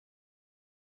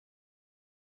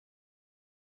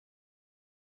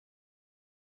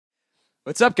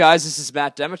What's up, guys? This is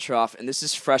Matt Dimitrov, and this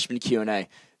is Freshman Q&A.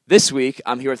 This week,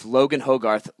 I'm here with Logan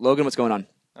Hoggarth. Logan, what's going on?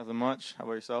 Nothing much. How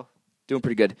about yourself? Doing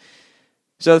pretty good.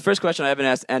 So the first question, I haven't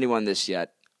asked anyone this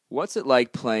yet. What's it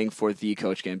like playing for the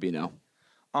Coach Gambino?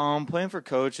 Playing for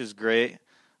Coach is great.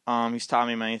 He's taught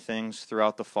me many things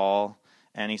throughout the fall,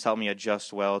 and he's helped me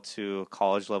adjust well to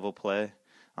college level play.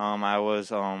 I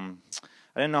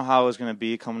didn't know how it was going to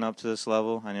be coming up to this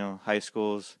level. I knew high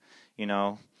school's,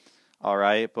 all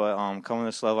right, but coming to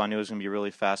this level, I knew it was going to be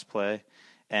really fast play,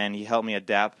 and he helped me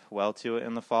adapt well to it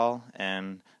in the fall,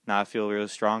 and now I feel really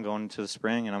strong going into the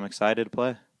spring, and I'm excited to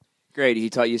play. Great.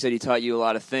 You said he taught you a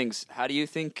lot of things. How do you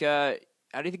think you're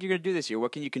going to do this year?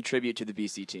 What can you contribute to the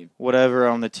BC team?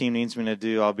 Whatever the team needs me to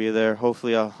do, I'll be there.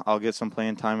 Hopefully, I'll get some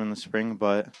playing time in the spring,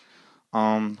 but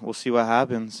we'll see what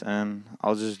happens, and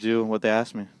I'll just do what they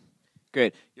ask me.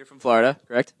 Great. You're from Florida,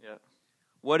 correct? Yeah.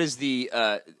 What is the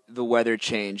weather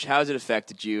change? How has it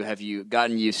affected you? Have you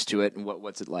gotten used to it, and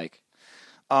what's it like?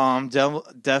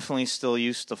 Definitely still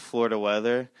used to Florida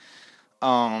weather.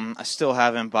 I still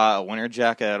haven't bought a winter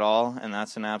jacket at all, and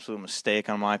that's an absolute mistake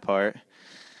on my part.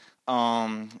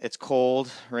 It's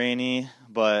cold, rainy,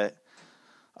 but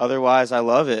otherwise I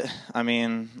love it. I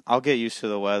mean, I'll get used to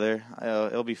the weather.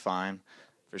 It'll be fine.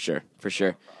 For sure.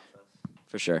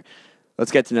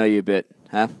 Let's get to know you a bit,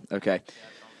 huh? Okay.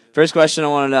 First question I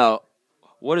want to know,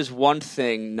 what is one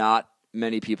thing not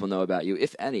many people know about you,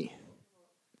 if any?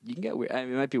 You can get weird. I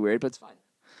mean, it might be weird, but it's fine.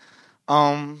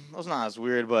 It's not as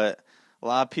weird, but a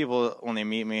lot of people, when they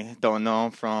meet me, don't know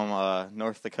I'm from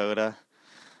North Dakota.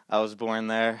 I was born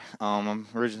there. I'm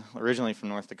originally from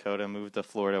North Dakota, moved to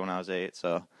Florida when I was 8,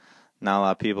 so not a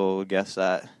lot of people would guess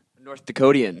that. North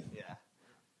Dakotian. Yeah.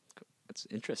 That's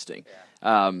interesting.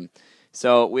 Yeah.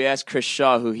 So we asked Chris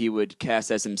Shaw who he would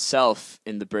cast as himself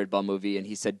in the Birdball movie, and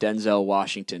he said Denzel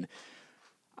Washington.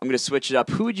 I'm going to switch it up.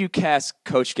 Who would you cast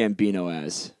Coach Gambino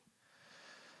as?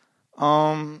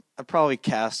 I'd probably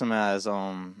cast him as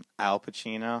Al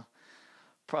Pacino,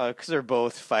 probably because they're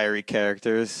both fiery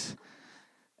characters,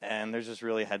 and they're just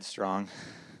really headstrong.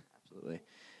 Absolutely.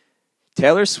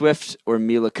 Taylor Swift or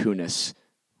Mila Kunis?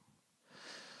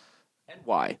 And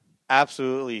why?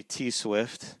 Absolutely T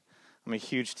Swift. I'm a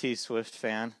huge T Swift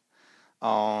fan.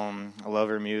 I love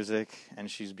her music,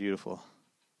 and she's beautiful.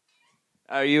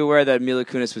 Are you aware that Mila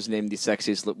Kunis was named the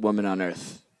sexiest woman on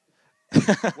earth?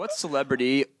 What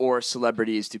celebrity or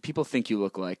celebrities do people think you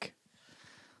look like?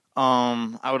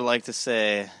 I would like to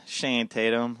say Shane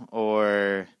Tatum,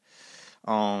 or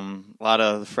a lot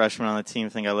of the freshmen on the team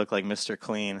think I look like Mr.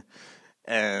 Clean,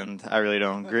 and I really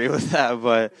don't agree with that,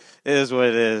 but it is what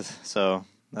it is, so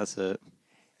that's it.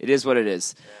 It is what it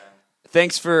is. Yeah.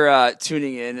 Thanks for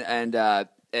tuning in, and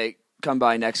come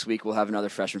by next week. We'll have another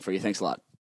freshman for you. Thanks a lot.